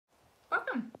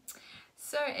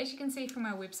So as you can see from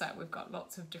our website, we've got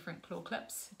lots of different claw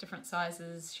clips, different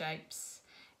sizes, shapes,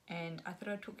 and I thought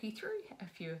I'd talk you through a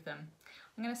few of them.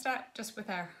 I'm going to start just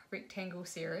with our rectangle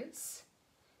series.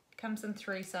 It comes in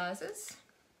 3 sizes.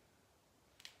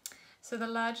 So the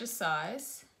largest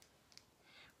size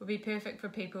would be perfect for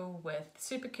people with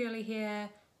super curly hair,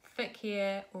 thick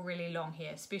hair, or really long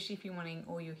hair, especially if you're wanting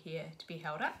all your hair to be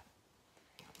held up.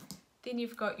 Then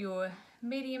you've got your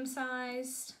medium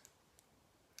sized.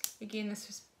 Again, this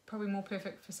is probably more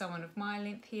perfect for someone of my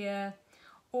length hair,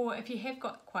 or if you have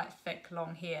got quite thick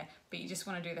long hair but you just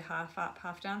want to do the half up,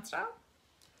 half down style.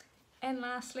 And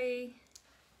lastly,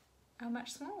 a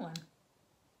much smaller one.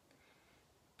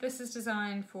 This is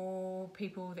designed for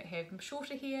people that have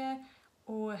shorter hair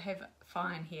or have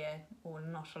fine hair or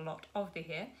not a lot of their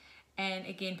hair, and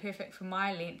again perfect for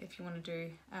my length if you want to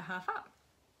do a half up.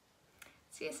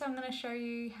 So yes, I'm going to show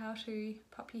you how to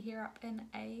pop your hair up in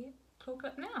a claw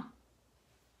clip now.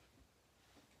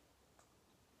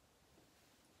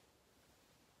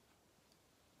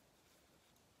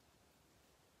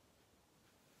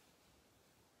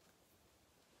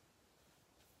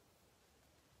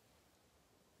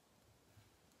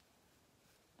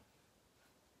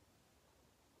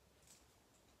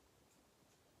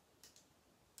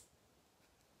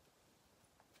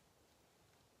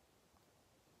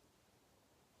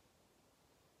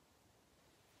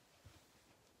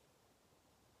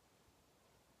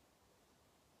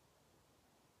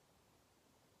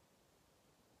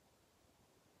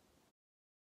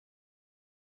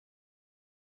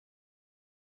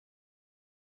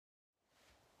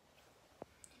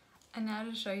 And now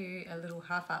to show you a little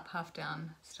half up, half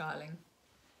down styling.